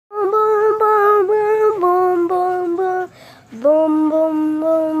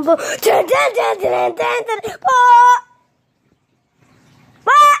phone.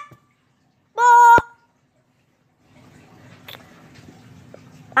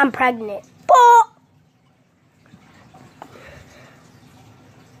 I'm pregnant.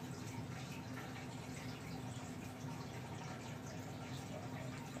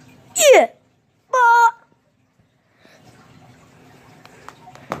 Yeah.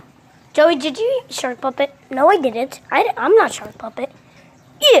 Joey, did you eat Shark Puppet? No, I didn't. I'm not Shark Puppet.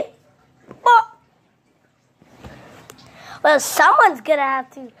 Yeah. Well, someone's gonna have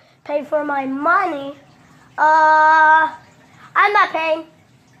to pay for my money. I'm not paying.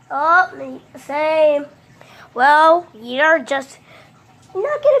 Oh, same. Well, you're just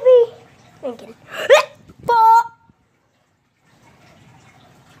not gonna be thinking.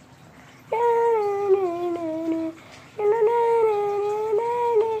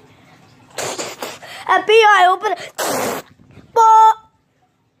 FBI, open it.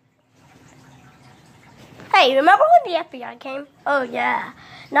 Hey, remember when the FBI came? Oh, yeah.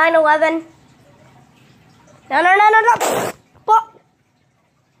 9/11. No.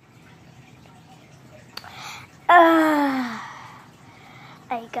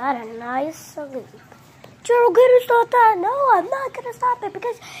 I got a nice sleep. Gerald, gonna stop that? No, I'm not gonna stop it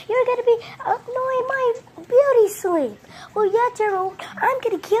because you're gonna be annoying my beauty sleep. Well, yeah, Gerald, I'm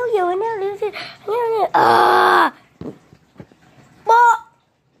gonna kill you and then lose it.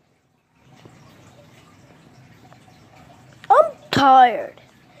 I'm tired.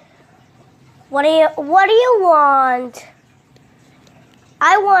 What do you want?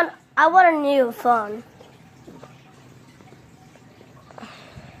 I want a new phone.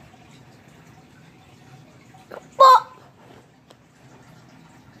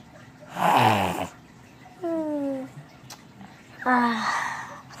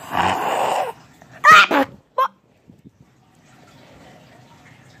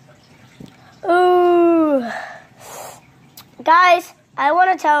 Ooh. Guys, I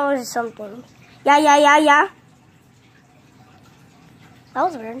want to tell you something. Yeah. That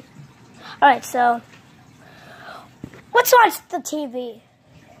was weird. Alright, so let's watch the TV.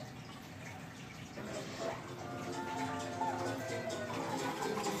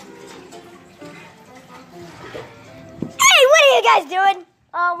 Hey, what are you guys doing?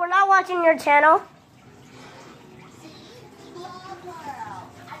 We're not watching your channel.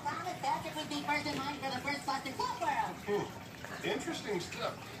 Interesting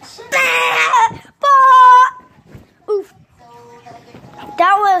stuff. Oof.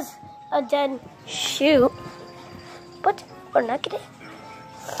 That was a dead shoot. But we're not gonna.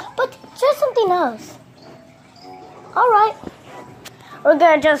 But just something else. Alright. We're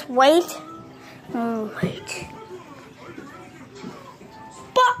gonna just wait. Wait.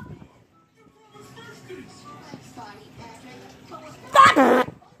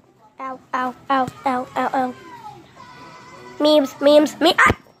 Ow. Memes.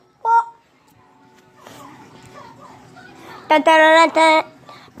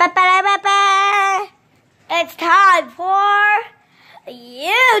 It's time for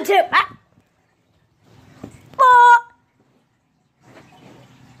YouTube.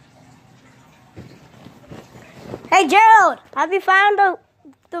 Hey, Gerald, have you found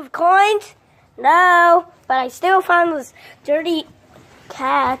the coins? No, but I still found this dirty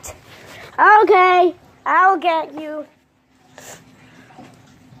cat. Okay, I'll get you.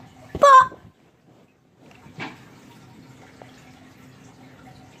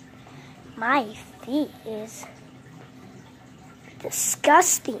 My feet is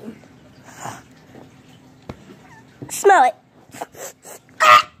disgusting. Smell it.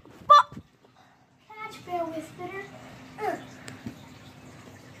 Catch bear whisperer.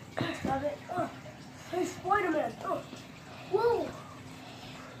 Love it. Hey, Spider-Man. Whoa.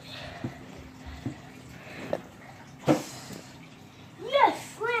 Yes,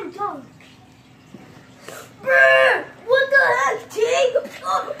 slam dunk. What the heck, Team?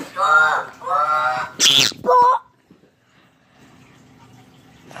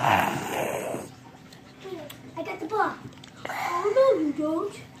 I got the ball. Oh, no, you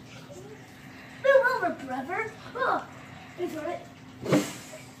don't. Move over, brother. It's all right.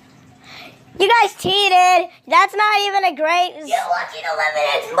 You guys cheated. That's not even a great... You're watching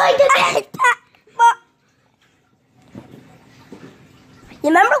 11 Mike. You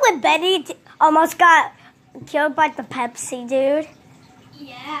remember when Betty almost got killed by the Pepsi dude?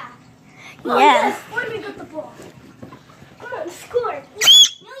 Yeah. Oh, yes. Where did we get the ball? Come on, score. No,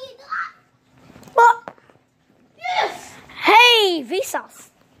 you don't. Well, yes. Hey, Vsauce.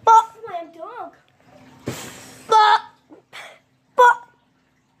 Slam dunk.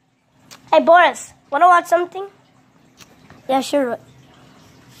 Hey, Boris, want to watch something? Yeah, sure.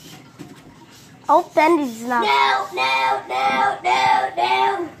 hope Bendy's not. No.